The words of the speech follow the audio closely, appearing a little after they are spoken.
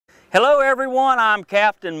Hello everyone, I'm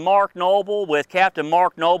Captain Mark Noble with Captain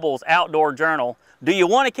Mark Noble's Outdoor Journal. Do you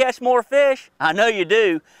want to catch more fish? I know you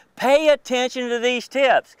do. Pay attention to these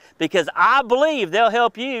tips because I believe they'll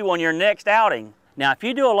help you on your next outing. Now if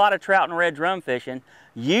you do a lot of trout and red drum fishing,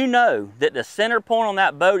 you know that the center point on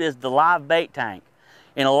that boat is the live bait tank.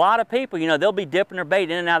 And a lot of people, they'll be dipping their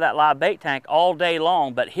bait in and out of that live bait tank all day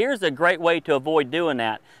long, but here's a great way to avoid doing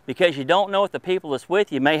that because you don't know if the people that's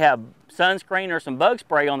with you may have sunscreen or some bug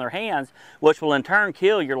spray on their hands, which will in turn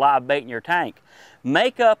kill your live bait in your tank.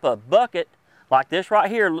 Make up a bucket like this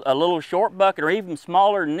right here, a little short bucket or even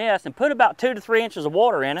smaller than this, and put about 2 to 3 inches of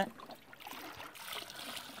water in it.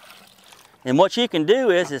 And what you can do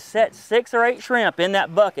is set 6 or 8 shrimp in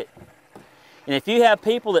that bucket. And if you have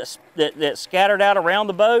people that's scattered out around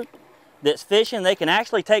the boat that's fishing, they can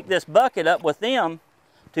actually take this bucket up with them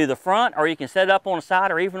to the front, or you can set it up on the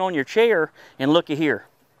side or even on your chair. And looky here.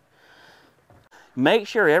 Make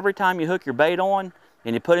sure every time you hook your bait on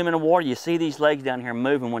and you put him in the water, you see these legs down here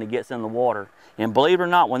moving when he gets in the water. And believe it or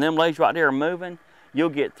not, when them legs right there are moving, you'll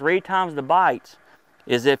get 3 times the bites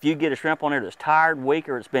as if you get a shrimp on there that's tired, weak,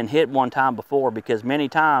 or it's been hit one time before, because many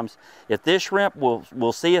times if this shrimp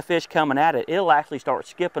will see a fish coming at it, it'll actually start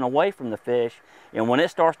skipping away from the fish, and when it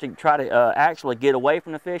starts to try to actually get away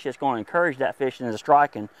from the fish, it's going to encourage that fish into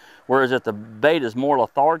striking. Whereas if the bait is more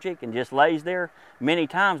lethargic and just lays there, many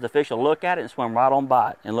times the fish will look at it and swim right on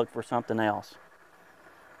by it and look for something else.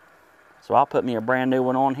 So I'll put me a brand new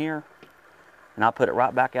one on here, and I'll put it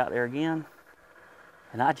right back out there again.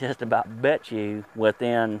 And I just about bet you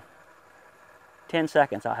within 10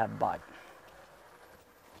 seconds I'll have a bite.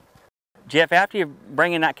 Jeff, after you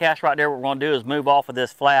bring in that cast right there, what we're going to do is move off of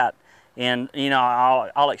this flat. And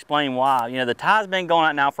I'll explain why. The tide's been going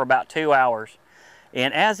out now for about 2 hours.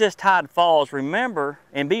 And as this tide falls, remember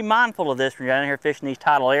and be mindful of this when you're down here fishing these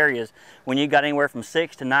tidal areas, when you got anywhere from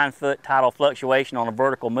 6 to 9 foot tidal fluctuation on a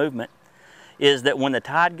vertical movement, is that when the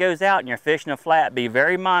tide goes out and you're fishing a flat, be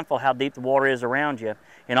very mindful how deep the water is around you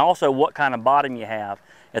and also what kind of bottom you have.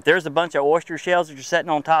 If there's a bunch of oyster shells that you're sitting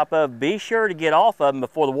on top of, be sure to get off of them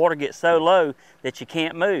before the water gets so low that you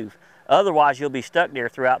can't move. Otherwise, you'll be stuck there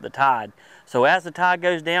throughout the tide. So as the tide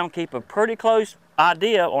goes down, keep a pretty close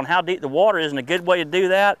idea on how deep the water is, and a good way to do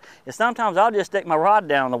that is sometimes I'll just stick my rod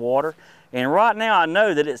down in the water, and right now I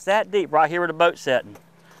know that it's that deep right here where the boat's setting.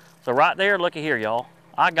 So right there, looky here, y'all.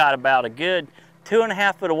 I got about a good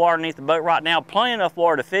 2.5 foot of water underneath the boat right now, plenty enough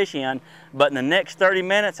water to fish in, but in the next 30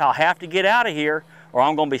 minutes I'll have to get out of here or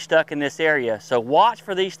I'm going to be stuck in this area. So watch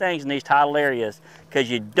for these things in these tidal areas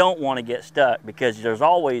because you don't want to get stuck, because there's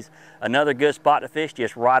always another good spot to fish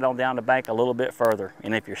just right on down the bank a little bit further.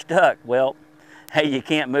 And if you're stuck, well, hey, you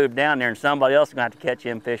can't move down there and somebody else is going to have to catch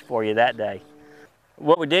them fish for you that day.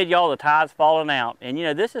 What we did, y'all, the tide's falling out. And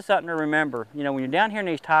this is something to remember. When you're down here in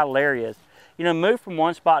these tidal areas, move from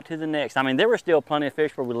one spot to the next. I mean, there were still plenty of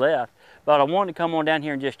fish where we left, but I wanted to come on down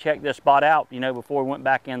here and just check this spot out, before we went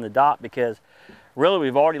back in the dock, because really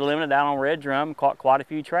we've already limited out on red drum, caught quite a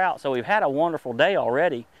few trout. So we've had a wonderful day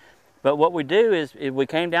already. But what we do is we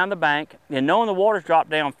came down the bank, and knowing the water's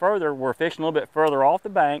dropped down further, we're fishing a little bit further off the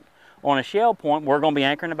bank on a shell point. We're going to be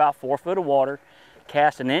anchoring about 4 foot of water,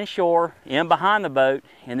 casting inshore, in behind the boat,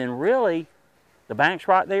 and then really the bank's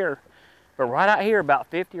right there. But right out here, about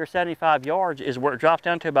 50 or 75 yards, is where it drops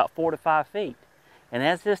down to about 4 to 5 feet. And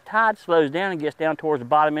as this tide slows down and gets down towards the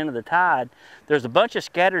bottom end of the tide, there's a bunch of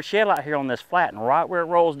scattered shell out here on this flat. And right where it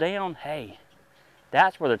rolls down, hey,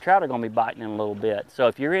 that's where the trout are going to be biting in a little bit. So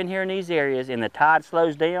if you're in here in these areas and the tide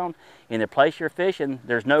slows down, in the place you're fishing,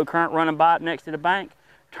 there's no current running by it next to the bank,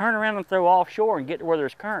 turn around and throw offshore and get to where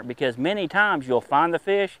there's current, because many times you'll find the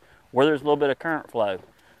fish where there's a little bit of current flow.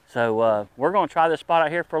 So we're going to try this spot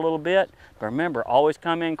out here for a little bit, but remember, always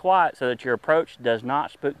come in quiet so that your approach does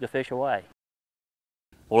not spook the fish away.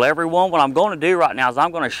 Well, everyone, what I'm going to do right now is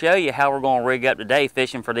I'm going to show you how we're going to rig up today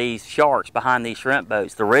fishing for these sharks behind these shrimp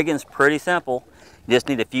boats. The rigging's pretty simple. You just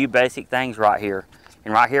need a few basic things right here.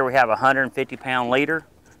 And right here we have a 150-pound leader.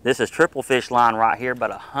 This is triple fish line right here,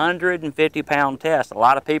 but a 150-pound test. A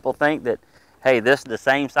lot of people think that, hey, this is the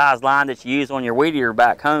same size line that you use on your weed eater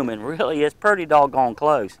back home, and really it's pretty doggone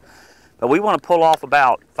close. But we want to pull off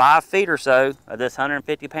about 5 feet or so of this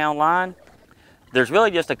 150-pound line. There's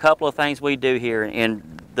really just a couple of things we do here,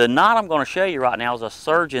 and the knot I'm going to show you right now is a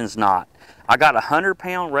surgeon's knot. I got a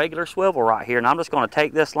 100-pound regular swivel right here, and I'm just going to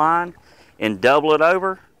take this line and double it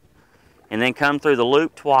over and then come through the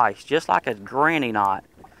loop twice, just like a granny knot.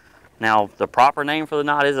 Now, the proper name for the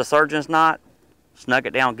knot is a surgeon's knot. Snug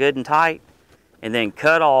it down good and tight, and then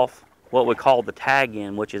cut off what we call the tag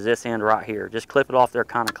end, which is this end right here. Just clip it off there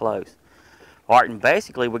kind of close. All right, and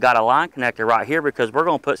basically we got a line connector right here because we're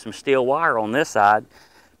going to put some steel wire on this side.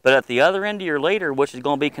 But at the other end of your leader, which is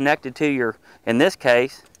going to be connected to your, in this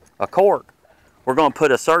case, a cork, we're going to put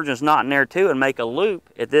a surgeon's knot in there too and make a loop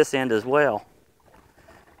at this end as well.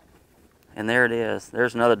 And there it is.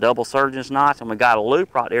 There's another double surgeon's knot, and we got a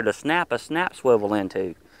loop right there to snap a snap swivel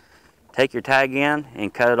into. Take your tag in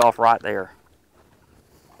and cut it off right there.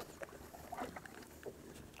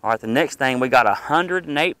 All right, the next thing, we got a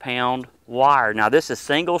 108-pound wire. Now this is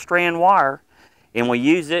single strand wire, and we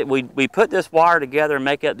use it, we put this wire together and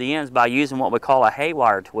make up the ends by using what we call a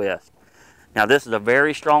haywire twist. Now this is a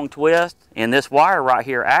very strong twist, and this wire right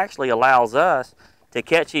here actually allows us to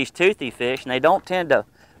catch these toothy fish, and they don't tend to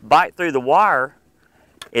bite through the wire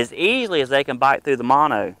as easily as they can bite through the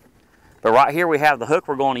mono. But right here we have the hook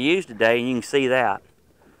we're going to use today, and you can see that.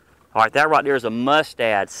 All right, that right there is a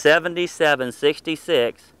Mustad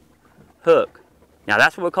 7766 hook. Now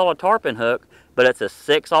that's what we call a tarpon hook, but it's a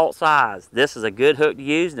 6/0 size. This is a good hook to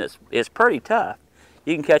use, and it's pretty tough.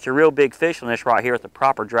 You can catch a real big fish on this right here with the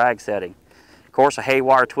proper drag setting. Of course, a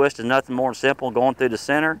haywire twist is nothing more than simple, going through the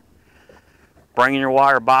center, bringing your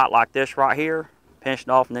wire bite like this right here,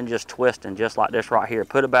 pinching off, and then just twisting just like this right here.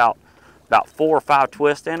 Put about 4 or 5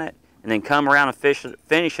 twists in it, and then come around and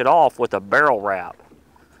finish it off with a barrel wrap.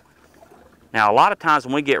 Now, a lot of times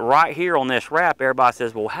when we get right here on this wrap, everybody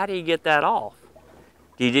says, well, how do you get that off?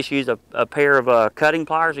 Do you just use a pair of cutting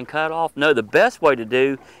pliers and cut off? No, the best way to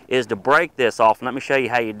do is to break this off. And let me show you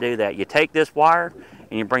how you do that. You take this wire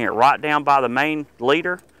and you bring it right down by the main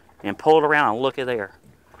leader and pull it around, and look at there.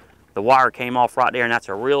 The wire came off right there, and that's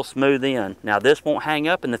a real smooth end. Now, this won't hang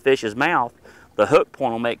up in the fish's mouth. The hook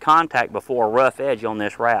point will make contact before a rough edge on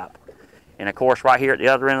this wrap. And of course, right here at the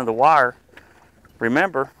other end of the wire,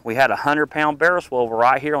 remember, we had a 100-pound barrel swivel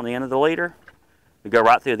right here on the end of the leader. We go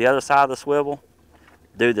right through the other side of the swivel,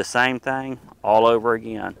 do the same thing all over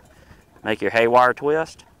again. Make your haywire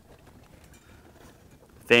twist,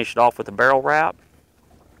 finish it off with a barrel wrap,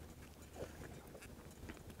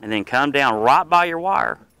 and then come down right by your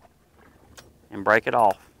wire and break it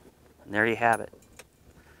off. And there you have it.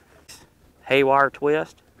 Haywire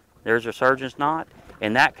twist, there's your surgeon's knot,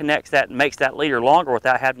 and that connects that, makes that leader longer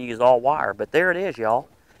without having to use all wire. But there it is, y'all.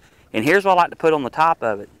 And here's what I like to put on the top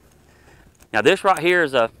of it. Now this right here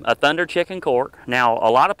is a Thunder Chicken cork. Now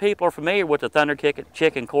a lot of people are familiar with the Thunder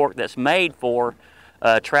Chicken cork that's made for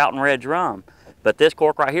trout and red drum. But this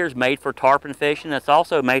cork right here is made for tarpon fishing. It's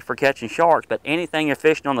also made for catching sharks. But anything you're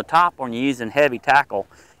fishing on the top when you're using heavy tackle,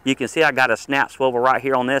 you can see I got a snap swivel right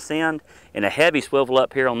here on this end and a heavy swivel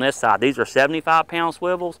up here on this side. These are 75-pound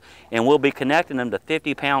swivels, and we'll be connecting them to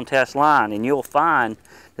 50-pound test line. And you'll find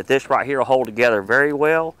that this right here will hold together very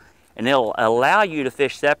well, and it'll allow you to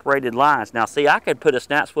fish separated lines. Now see, I could put a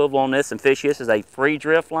snap swivel on this and fish this as a free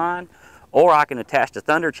drift line, or I can attach the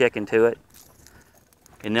Thunder Chicken to it,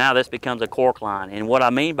 and now this becomes a cork line. And what I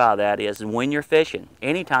mean by that is when you're fishing,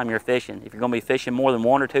 anytime you're fishing, if you're going to be fishing more than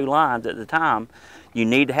 1 or 2 lines at the time, you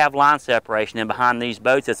need to have line separation. And behind these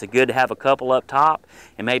boats, it's good to have a couple up top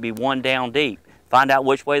and maybe 1 down deep. Find out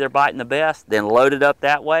which way they're biting the best, then load it up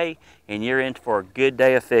that way, and you're in for a good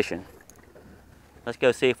day of fishing. Let's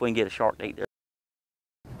go see if we can get a shark to eat there.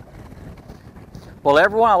 Well,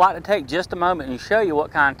 everyone, I'd like to take just a moment and show you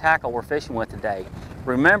what kind of tackle we're fishing with today.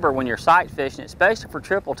 Remember, when you're sight fishing, especially for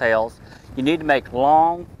triple tails, you need to make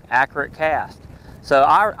long, accurate casts. So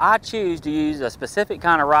I choose to use a specific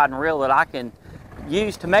kind of rod and reel that I can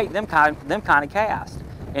use to make them kind of casts.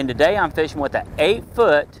 And today I'm fishing with an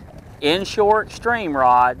 8-foot inshore extreme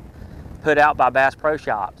rod put out by Bass Pro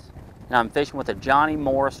Shops. And I'm fishing with a Johnny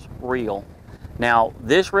Morris reel. Now,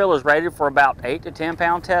 this reel is rated for about 8 to 10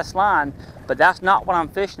 pound test line, but that's not what I'm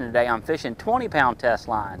fishing today. I'm fishing 20-pound test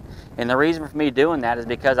line. And the reason for me doing that is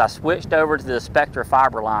because I switched over to the Spectra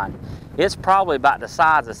fiber line. It's probably about the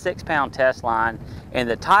size of 6-pound test line, and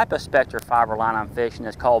the type of Spectra fiber line I'm fishing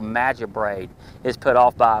is called Magic Braid. It's put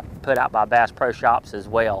out by Bass Pro Shops as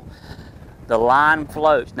well. The line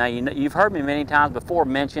floats. Now, you've heard me many times before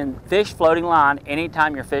mention fish floating line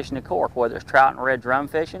anytime you're fishing a cork, whether it's trout and red drum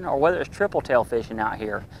fishing or whether it's triple tail fishing out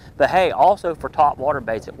here. But hey, also for top water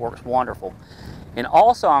baits, it works wonderful. And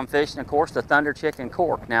also I'm fishing, of course, the Thunder Chicken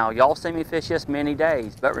cork. Now, y'all see me fish this many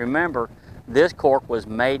days, but remember, this cork was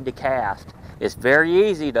made to cast. It's very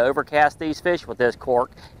easy to overcast these fish with this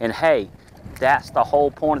cork, and hey, that's the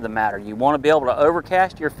whole point of the matter. You want to be able to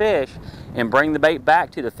overcast your fish and bring the bait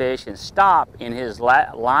back to the fish and stop in his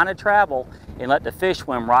line of travel and let the fish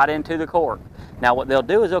swim right into the cork. Now what they'll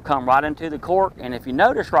do is they'll come right into the cork, and if you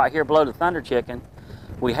notice right here below the Thunder Chicken,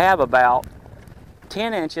 we have about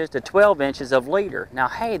 10 inches to 12 inches of leader. Now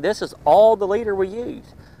hey, this is all the leader we use.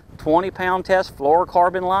 20-pound test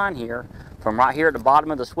fluorocarbon line here from right here at the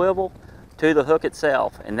bottom of the swivel to the hook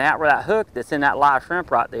itself. And that hook that's in that live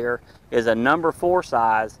shrimp right there is a number 4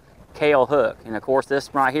 size Kale hook. And of course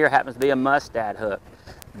this right here happens to be a mustad hook.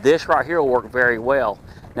 This right here will work very well.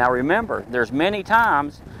 Now remember, there's many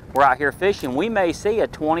times we're out here fishing, we may see a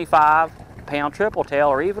 25-pound triple tail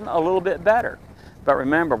or even a little bit better. But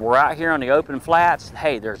remember, we're out here on the open flats.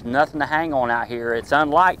 Hey, there's nothing to hang on out here. It's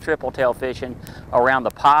unlike triple tail fishing around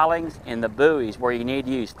the pilings and the buoys where you need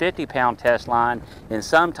to use 50-pound test line and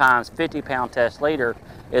sometimes 50-pound test leader,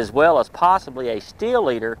 as well as possibly a steel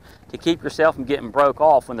leader to keep yourself from getting broke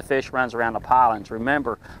off when the fish runs around the pilings.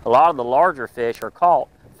 Remember, a lot of the larger fish are caught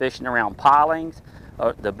fishing around pilings,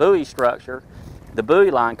 the buoy structure, the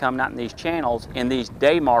buoy line coming out in these channels in these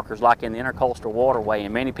day markers like in the intercoastal waterway,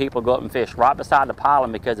 and many people go up and fish right beside the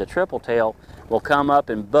piling because the triple tail will come up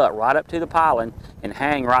and butt right up to the piling and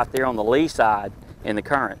hang right there on the lee side in the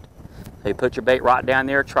current. So you put your bait right down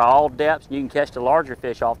there, try all depths, and you can catch the larger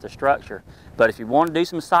fish off the structure. But if you want to do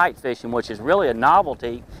some sight fishing, which is really a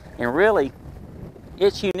novelty, and really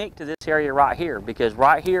it's unique to this area right here, because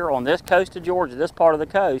right here on this coast of Georgia, this part of the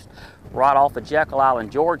coast, right off of Jekyll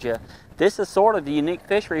Island, Georgia, this is sort of the unique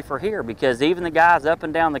fishery for here, because even the guys up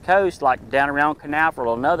and down the coast, like down around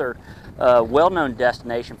Canaveral, another well-known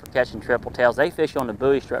destination for catching triple tails, they fish on the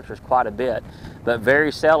buoy structures quite a bit, but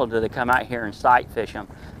very seldom do they come out here and sight fish them.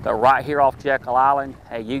 But right here off Jekyll Island,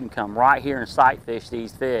 hey, you can come right here and sight fish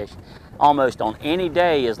these fish almost on any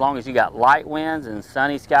day as long as you got light winds and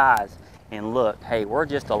sunny skies. And look, hey, we're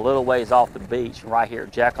just a little ways off the beach right here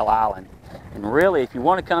at Jekyll Island. And really, if you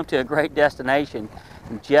want to come to a great destination,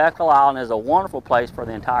 Jekyll Island is a wonderful place for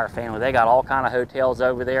the entire family. They got all kind of hotels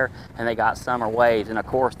over there, and they got summer waves. And of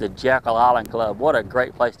course, the Jekyll Island Club, what a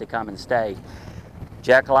great place to come and stay.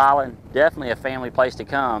 Jekyll Island, definitely a family place to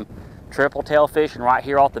come. Triple tail fishing right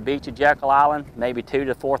here off the beach of Jekyll Island, maybe 2,000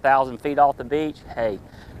 to 4,000 feet off the beach. Hey,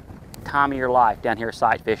 time of your life down here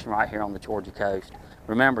sight fishing right here on the Georgia coast.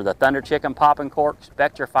 Remember, the Thunder Chicken Popping Cork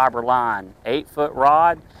Spectra Fiber line, 8-foot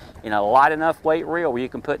rod, in a light enough weight reel where you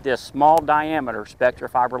can put this small diameter Spectra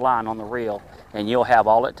Fiber line on the reel, and you'll have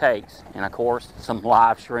all it takes, and of course, some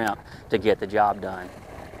live shrimp to get the job done.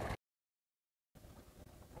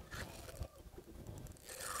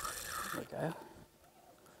 There we go.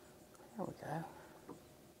 There we go.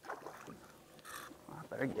 I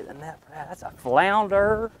better get a net for that. That's a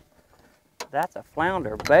flounder. That's a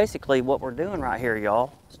flounder. Basically, what we're doing right here,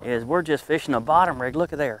 y'all, is we're just fishing a bottom rig.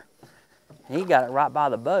 Look at there. He got it right by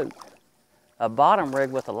the boat. A bottom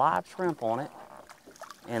rig with a live shrimp on it.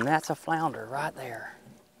 And that's a flounder right there.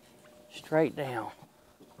 Straight down.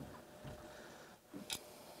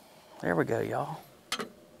 There we go, y'all.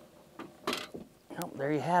 Oh,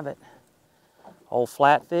 there you have it. Old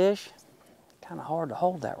flatfish. Kind of hard to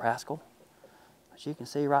hold that rascal. But you can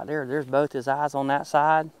see right there, there's both his eyes on that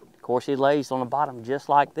side. Of course, he lays on the bottom just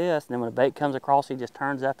like this, and then when the bait comes across, he just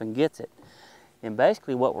turns up and gets it. And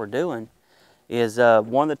basically what we're doing is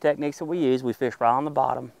one of the techniques that we use, we fish right on the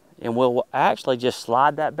bottom, and we'll actually just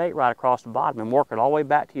slide that bait right across the bottom and work it all the way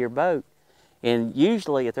back to your boat. And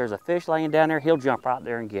usually if there's a fish laying down there, he'll jump right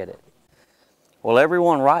there and get it. Well,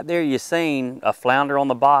 everyone, right there you've seen a flounder on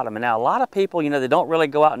the bottom. And now a lot of people, you know, they don't really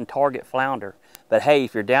go out and target flounder. But hey,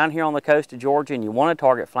 if you're down here on the coast of Georgia and you want to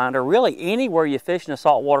target flounder, really anywhere you fish in the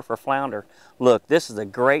saltwater for flounder, look, this is a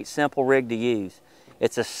great simple rig to use.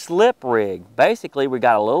 It's a slip rig. Basically, we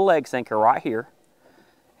got a little egg sinker right here.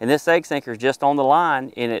 And this egg sinker is just on the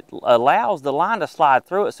line, and it allows the line to slide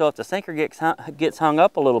through it. So if the sinker gets hung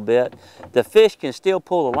up a little bit, the fish can still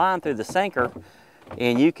pull the line through the sinker,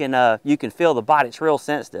 and you can feel the bite. It's real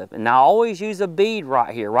sensitive. And now I always use a bead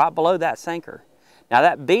right here, right below that sinker. Now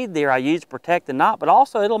that bead there I use to protect the knot, but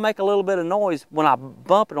also it'll make a little bit of noise when I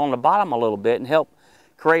bump it on the bottom a little bit and help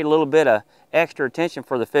create a little bit of extra attention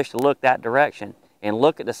for the fish to look that direction. And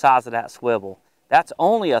look at the size of that swivel. That's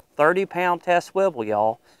only a 30-pound test swivel,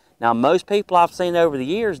 y'all. Now most people I've seen over the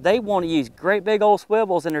years, they want to use great big old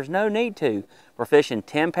swivels, and there's no need to. We're fishing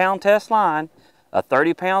 10-pound test line, a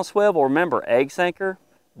 30-pound swivel. Remember, egg sinker,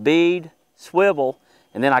 bead, swivel,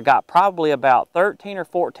 and then I got probably about 13 or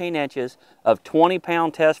 14 inches of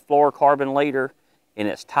 20-pound test fluorocarbon leader, and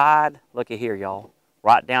it's tied, look at here, y'all,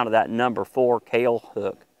 right down to that number 4 Kale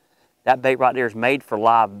hook. That bait right there is made for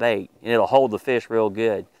live bait, and it'll hold the fish real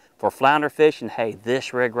good. For flounder fishing, hey,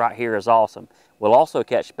 this rig right here is awesome. We'll also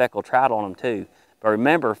catch speckled trout on them too. But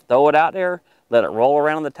remember, throw it out there, let it roll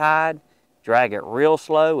around the tide, drag it real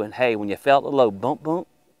slow, and hey, when you felt the low bump, bump,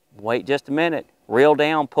 wait just a minute, reel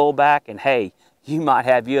down, pull back, and hey, you might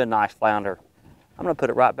have you a nice flounder. I'm gonna put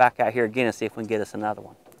it right back out here again and see if we can get us another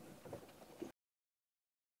one.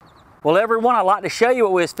 Well, everyone, I'd like to show you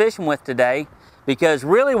what we was fishing with today, because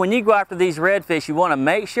really when you go after these redfish, you want to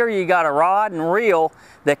make sure you got a rod and reel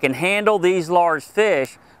that can handle these large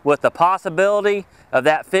fish, with the possibility of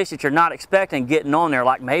that fish that you're not expecting getting on there,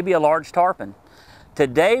 like maybe a large tarpon.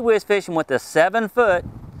 Today we was fishing with a 7-foot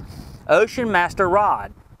Ocean Master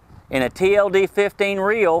rod and a TLD 15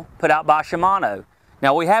 reel put out by Shimano.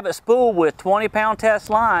 Now we have it spooled with 20-pound test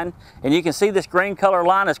line, and you can see this green color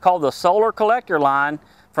line is called the Solar Collector line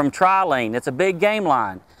from Trilene. It's a big game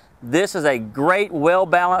line. This is a great,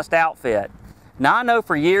 well-balanced outfit. Now I know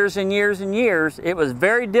for years and years and years, it was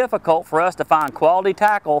very difficult for us to find quality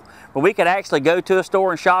tackle where we could actually go to a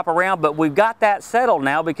store and shop around, but we've got that settled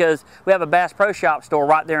now because we have a Bass Pro Shop store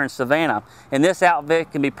right there in Savannah, and this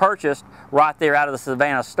outfit can be purchased right there out of the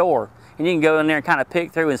Savannah store. And you can go in there and kind of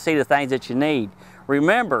pick through and see the things that you need.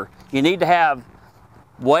 Remember, you need to have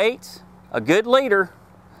weights, a good leader,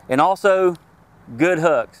 and also good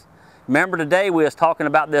hooks. Remember today we was talking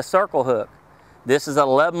about this circle hook. This is an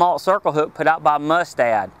 11-aught circle hook put out by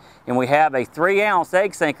Mustad, and we have a 3-ounce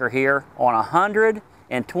egg sinker here on a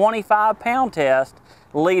 125-pound test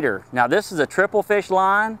leader. Now this is a triple fish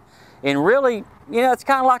line, and really, you know, it's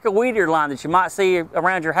kind of like a weeder line that you might see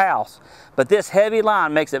around your house. But this heavy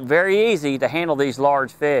line makes it very easy to handle these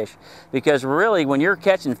large fish, because really when you're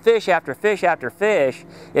catching fish after fish after fish,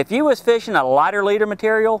 if you was fishing a lighter leader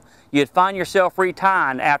material, you'd find yourself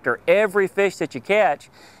retying after every fish that you catch,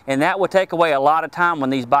 and that would take away a lot of time when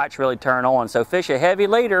these bites really turn on. So fish a heavy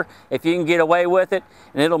leader if you can get away with it,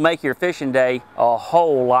 and it'll make your fishing day a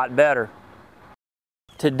whole lot better.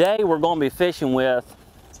 Today we're going to be fishing with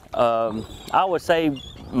I would say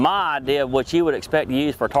my idea of what you would expect to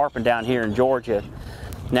use for tarpon down here in Georgia.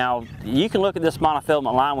 Now you can look at this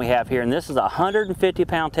monofilament line we have here, and this is a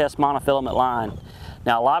 150-pound test monofilament line.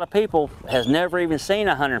 Now a lot of people has never even seen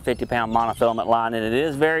a 150-pound monofilament line, and it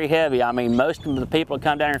is very heavy. I mean, most of the people that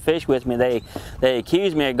come down here and fish with me, they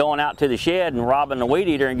accuse me of going out to the shed and robbing the weed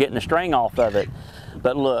eater and getting the string off of it.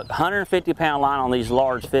 But look, 150-pound line on these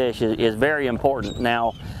large fish is very important.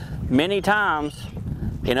 Now many times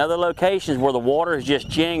in other locations where the water is just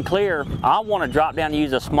gin clear, I want to drop down and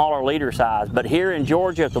use a smaller leader size. But here in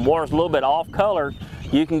Georgia, if the water's a little bit off color,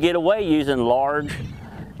 you can get away using large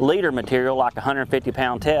leader material like a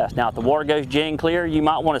 150-pound test. Now if the water goes gin clear, you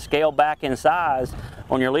might want to scale back in size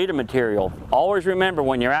on your leader material. Always remember,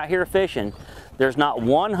 when you're out here fishing, there's not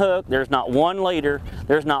one hook, there's not one leader,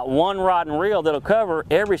 there's not one rod and reel that'll cover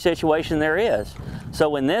every situation there is.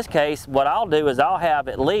 So in this case, what I'll do is I'll have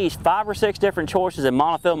at least 5 or 6 different choices of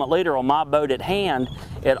monofilament leader on my boat at hand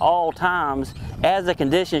at all times. As the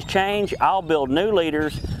conditions change, I'll build new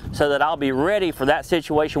leaders so that I'll be ready for that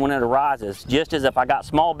situation when it arises. Just as if I got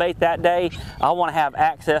small bait that day, I want to have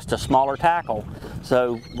access to smaller tackle.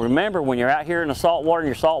 So remember, when you're out here in the saltwater and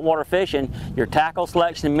you're saltwater fishing, your tackle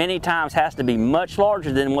selection many times has to be much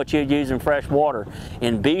larger than what you'd use in fresh water.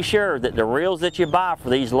 And be sure that the reels that you buy for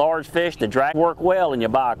these large fish, the drag work well, and you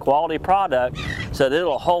buy a quality product so that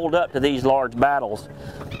it'll hold up to these large battles.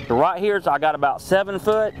 So right here, so I got about 7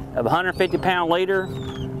 foot of 150-pound leader.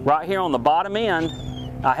 Right here on the bottom end,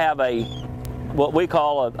 I have what we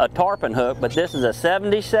call a tarpon hook, but this is a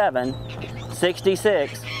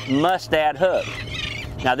 77/66 Mustad hook.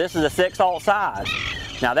 Now this is a 6-aught size.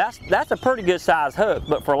 Now that's a pretty good size hook,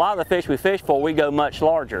 but for a lot of the fish we fish for, we go much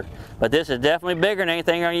larger. But this is definitely bigger than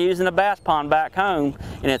anything I'm using in a bass pond back home,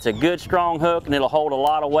 and it's a good strong hook, and it'll hold a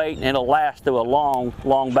lot of weight, and it'll last through a long,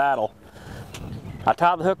 long battle. I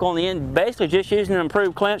tie the hook on the end, basically just using an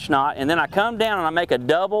improved clinch knot, and then I come down and I make a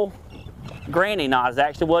double granny knot is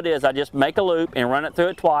actually what it is. I just make a loop and run it through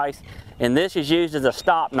it twice, and this is used as a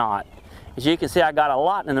stop knot. As you can see, I got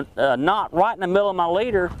a knot right in the middle of my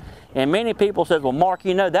leader, and many people says, well, Mark,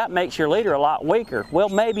 you know that makes your leader a lot weaker. Well,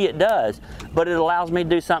 maybe it does, but it allows me to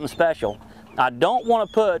do something special. I don't want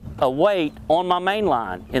to put a weight on my main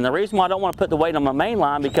line, and the reason why I don't want to put the weight on my main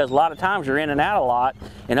line, because a lot of times you're in and out a lot,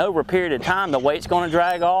 and over a period of time the weight's going to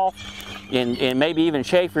drag off and maybe even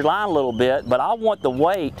chafe your line a little bit. But I want the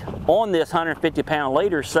weight on this 150-pound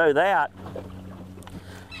leader so that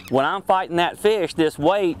when I'm fighting that fish, this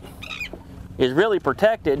weight is really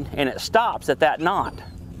protected and it stops at that knot.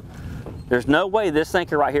 There's no way this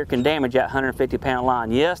sinker right here can damage that 150-pound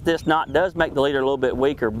line. Yes, this knot does make the leader a little bit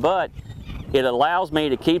weaker, but it allows me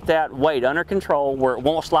to keep that weight under control where it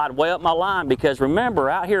won't slide way up my line, because remember,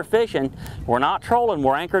 out here fishing, we're not trolling,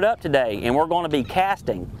 we're anchored up today, and we're going to be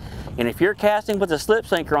casting. And if you're casting with a slip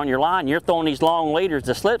sinker on your line, you're throwing these long leaders,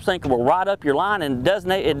 the slip sinker will ride up your line, and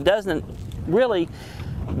it doesn't really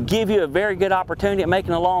give you a very good opportunity at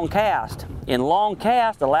making a long cast. And long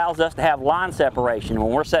cast allows us to have line separation.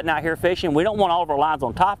 When we're sitting out here fishing, we don't want all of our lines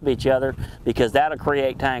on top of each other because that'll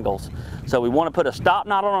create tangles. So we want to put a stop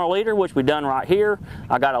knot on our leader, which we've done right here.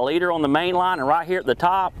 I got a leader on the main line, and right here at the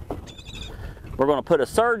top, we're going to put a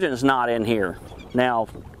surgeon's knot in here. Now,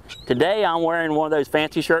 today I'm wearing one of those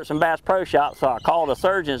fancy shirts from Bass Pro Shop, so I call it a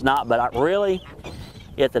surgeon's knot, but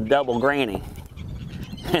it's a double granny.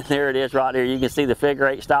 And there it is right there. You can see the figure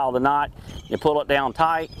 8 style of the knot. You pull it down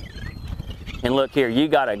tight. And look here, you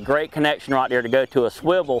got a great connection right there to go to a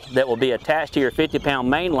swivel that will be attached to your 50-pound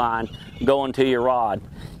main line going to your rod.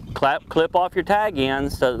 Clip off your tag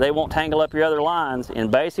ends so that they won't tangle up your other lines.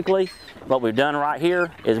 And basically, what we've done right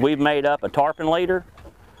here is we've made up a tarpon leader.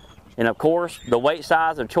 And of course, the weight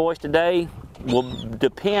size of choice today will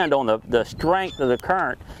depend on the strength of the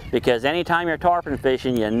current, because anytime you're tarpon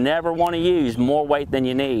fishing, you never want to use more weight than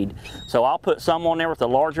you need. So I'll put some on there with a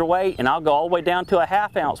larger weight, and I'll go all the way down to a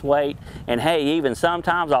 1/2 ounce weight. And hey, even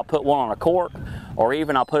sometimes I'll put one on a cork, or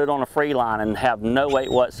even I'll put it on a free line and have no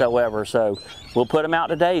weight whatsoever. So we'll put them out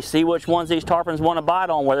today, see which ones these tarpons want to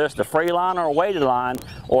bite on, whether it's the free line or a weighted line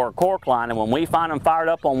or a cork line. And when we find them fired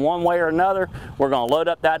up on one way or another, we're going to load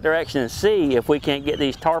up that direction and see if we can't get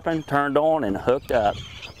these tarpon turned on and hooked up.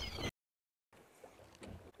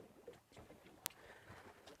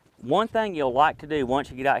 One thing you'll like to do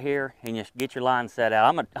once you get out here and you get your line set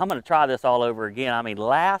out, I'm gonna try this all over again. I mean,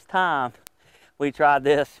 last time we tried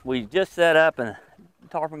this, we just set up and the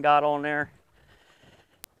tarpon got on there.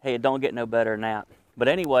 Hey, it don't get no better than that. But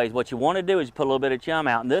anyways, what you want to do is put a little bit of chum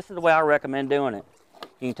out, and this is the way I recommend doing it.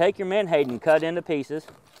 You can take your menhaden and cut into pieces.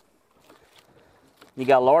 You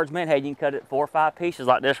got a large menhaden, you can cut it 4 or 5 pieces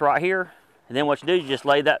like this right here. And then what you do is you just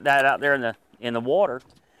lay that out there in the water,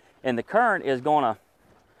 and the current is gonna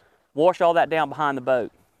wash all that down behind the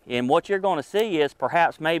boat. And what you're going to see is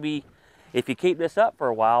perhaps maybe if you keep this up for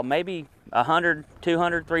a while, maybe 100,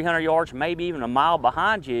 200, 300 yards, maybe even a mile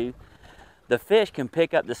behind you, the fish can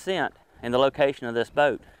pick up the scent and the location of this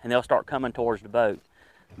boat, and they'll start coming towards the boat.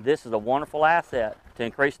 This is a wonderful asset to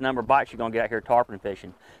increase the number of bites you're going to get out here tarpon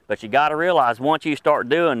fishing. But you got to realize once you start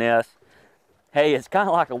doing this, hey, it's kind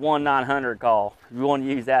of like a 1-900 call, if you want to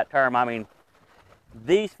use that term. I mean,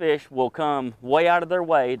 these fish will come way out of their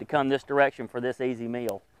way to come this direction for this easy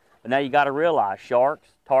meal. But now you got to realize sharks,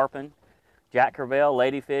 tarpon, jack crevalle,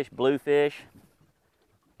 ladyfish, bluefish,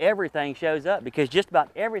 everything shows up because just about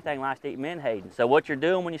everything likes to eat menhaden. So what you're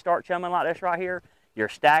doing when you start chumming like this right here, you're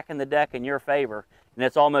stacking the deck in your favor, and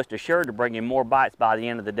it's almost assured to bring you more bites by the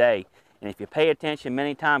end of the day. And if you pay attention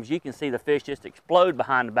many times, you can see the fish just explode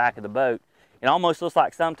behind the back of the boat. It almost looks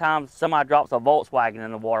like sometimes somebody drops a Volkswagen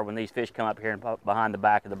in the water when these fish come up here and behind the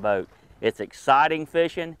back of the boat. It's exciting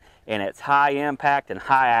fishing, and it's high impact and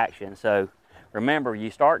high action. So remember,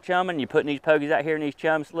 you start chumming, you're putting these pogies out here in these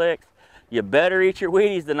chum slicks, you better eat your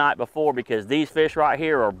Wheaties the night before, because these fish right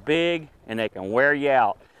here are big and they can wear you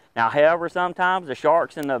out. Now, however, sometimes the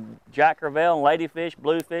sharks and the jack crevalle and ladyfish,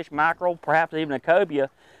 bluefish, mackerel, perhaps even a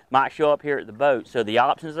cobia might show up here at the boat. So the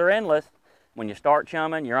options are endless. When you start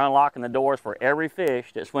chumming, you're unlocking the doors for every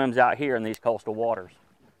fish that swims out here in these coastal waters.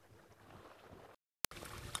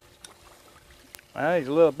 Well, he's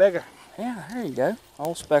a little bigger. Yeah, there you go.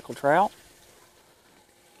 Old speckled trout.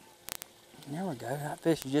 There we go. That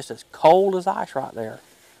fish is just as cold as ice right there.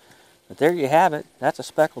 But there you have it. That's a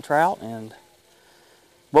speckled trout. And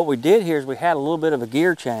what we did here is we had a little bit of a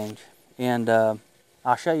gear change. And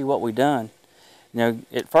I'll show you what we done. You know,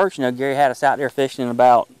 at first, you know, Gary had us out there fishing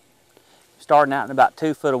starting out in about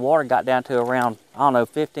 2 foot of water, got down to around, I don't know,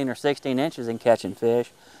 15 or 16 inches in catching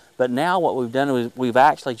fish. But now what we've done is we've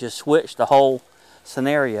actually just switched the whole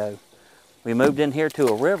scenario. We moved in here to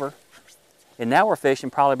a river, and now we're fishing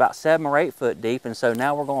probably about 7 or 8 foot deep, and so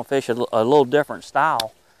now we're going to fish a little different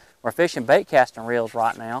style. We're fishing bait casting reels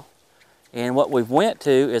right now, and what we've went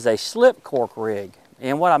to is a slip cork rig.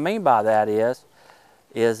 And what I mean by that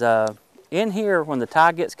is in here, when the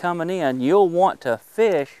tide gets coming in, you'll want to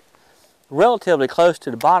fish relatively close to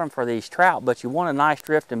the bottom for these trout, but you want a nice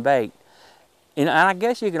drifting bait. And I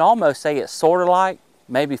guess you can almost say it's sort of like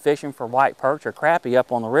maybe fishing for white perch or crappie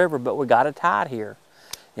up on the river, but we got a tide here.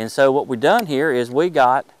 And so what we've done here is we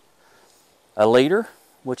got a leader,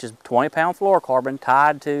 which is 20-pound fluorocarbon,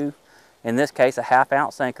 tied to, in this case, a 1/2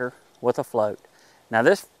 ounce sinker with a float. Now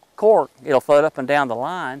this cork, it'll float up and down the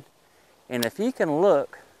line, and if you can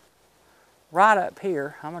look right up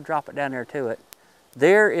here, I'm gonna drop it down there to it,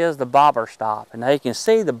 there is the bobber stop. And now you can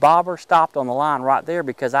see the bobber stopped on the line right there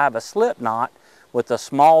because I have a slip knot with a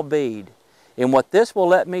small bead. And what this will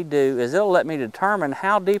let me do is it'll let me determine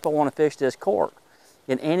how deep I want to fish this cork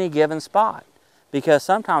in any given spot. because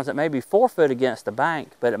sometimes it may be 4 foot against the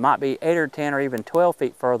bank, but it might be 8 or 10 or even 12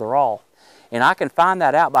 feet further off. And I can find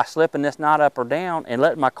that out by slipping this knot up or down and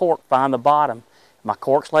letting my cork find the bottom. If my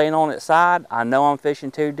cork's laying on its side, I know I'm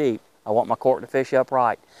fishing too deep. I want my cork to fish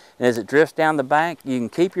upright. And as it drifts down the bank, you can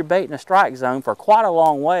keep your bait in a strike zone for quite a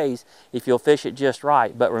long ways if you'll fish it just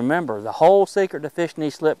right. But remember, the whole secret to fishing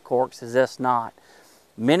these slip corks is this knot.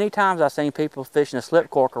 Many times I've seen people fishing a slip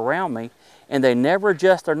cork around me and they never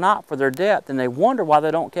adjust their knot for their depth and they wonder why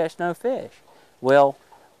they don't catch no fish. Well,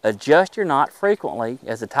 adjust your knot frequently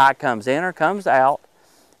as the tide comes in or comes out,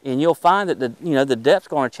 and you'll find that the depth's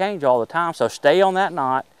going to change all the time. So stay on that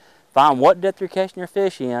knot, find what depth you're catching your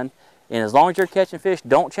fish in, and as long as you're catching fish,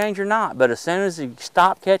 don't change your knot. But as soon as you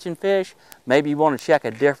stop catching fish, maybe you want to check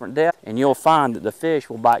a different depth, and you'll find that the fish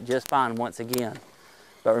will bite just fine once again.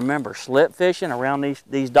 But remember, slip fishing around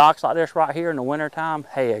these docks like this right here in the wintertime,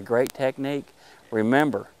 hey, a great technique.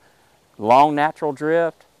 Remember, long natural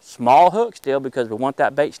drift, small hook still, because we want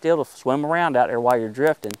that bait still to swim around out there while you're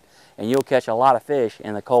drifting, and you'll catch a lot of fish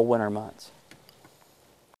in the cold winter months.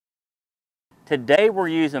 Today we're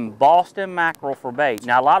using Boston mackerel for bait.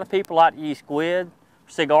 Now a lot of people like to use squid,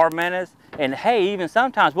 cigar minnows, and hey, even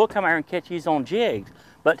sometimes we'll come out here and catch these on jigs.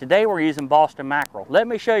 But today we're using Boston mackerel. Let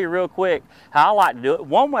me show you real quick how I like to do it.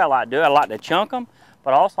 One way I like to do it, I like to chunk them,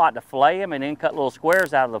 but I also like to fillet them and then cut little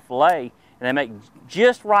squares out of the fillet, and they make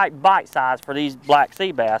just right bite size for these black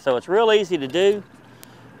sea bass. So it's real easy to do.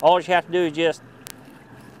 All you have to do is just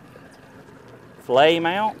fillet them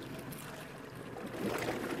out.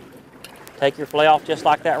 Take your fillet off just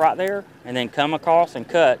like that right there, and then come across and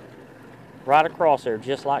cut right across there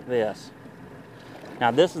just like this.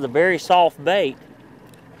 Now this is a very soft bait,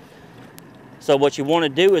 so what you want to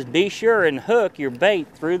do is be sure and hook your bait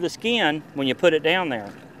through the skin when you put it down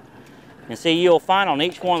there. And see, you'll find on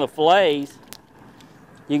each one of the fillets,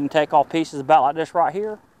 you can take off pieces about like this right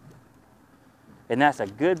here. And that's a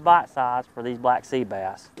good bite size for these black sea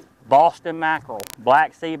bass. Boston mackerel,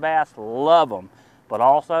 black sea bass, love them. But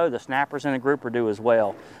also the snappers in the grouper do as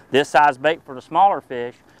well. This size bait for the smaller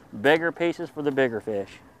fish, bigger pieces for the bigger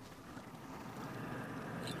fish.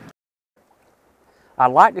 I'd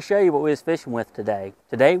like to show you what we was fishing with today.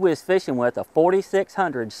 Today we was fishing with a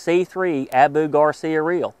 4600 C3 Abu Garcia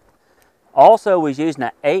reel. Also we was using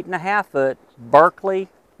an 8.5 foot Berkeley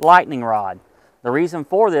lightning rod. The reason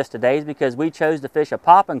for this today is because we chose to fish a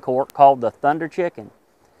popping cork called the Thunder Chicken.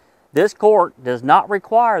 This cork does not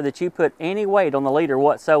require that you put any weight on the leader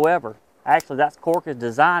whatsoever. Actually, that cork is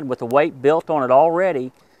designed with the weight built on it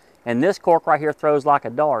already, and this cork right here throws like a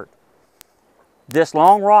dart. This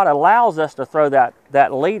long rod allows us to throw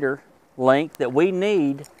that leader length that we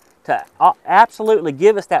need to absolutely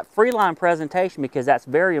give us that free line presentation, because that's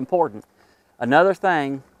very important. Another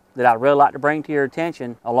thing that I'd really like to bring to your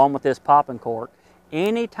attention along with this popping cork,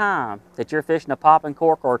 anytime that you're fishing a popping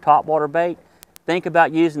cork or a topwater bait, think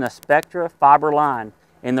about using a Spectra fiber line.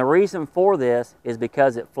 And the reason for this is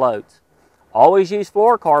because it floats. Always use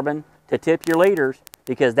fluorocarbon to tip your leaders,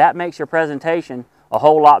 because that makes your presentation a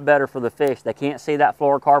whole lot better for the fish. They can't see that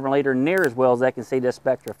fluorocarbon leader near as well as they can see this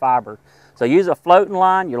Spectra fiber. So use a floating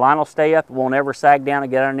line. Your line will stay up. It won't ever sag down and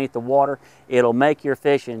get underneath the water. It'll make your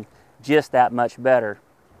fishing just that much better.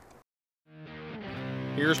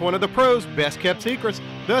 Here's one of the pros' best kept secrets,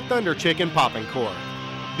 the Thunder Chicken Popping Cork.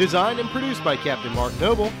 Designed and produced by Captain Mark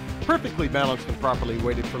Noble, perfectly balanced and properly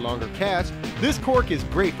weighted for longer casts, this cork is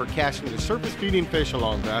great for casting to surface feeding fish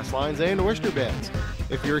along grass lines and oyster beds.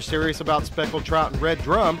 If you're serious about speckled trout and red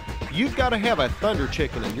drum, you've got to have a Thunder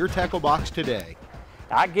Chicken in your tackle box today.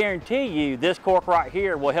 I guarantee you this cork right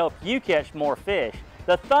here will help you catch more fish.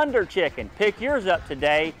 The Thunder Chicken. Pick yours up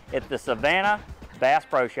today at the Savannah Bass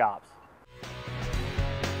Pro Shops.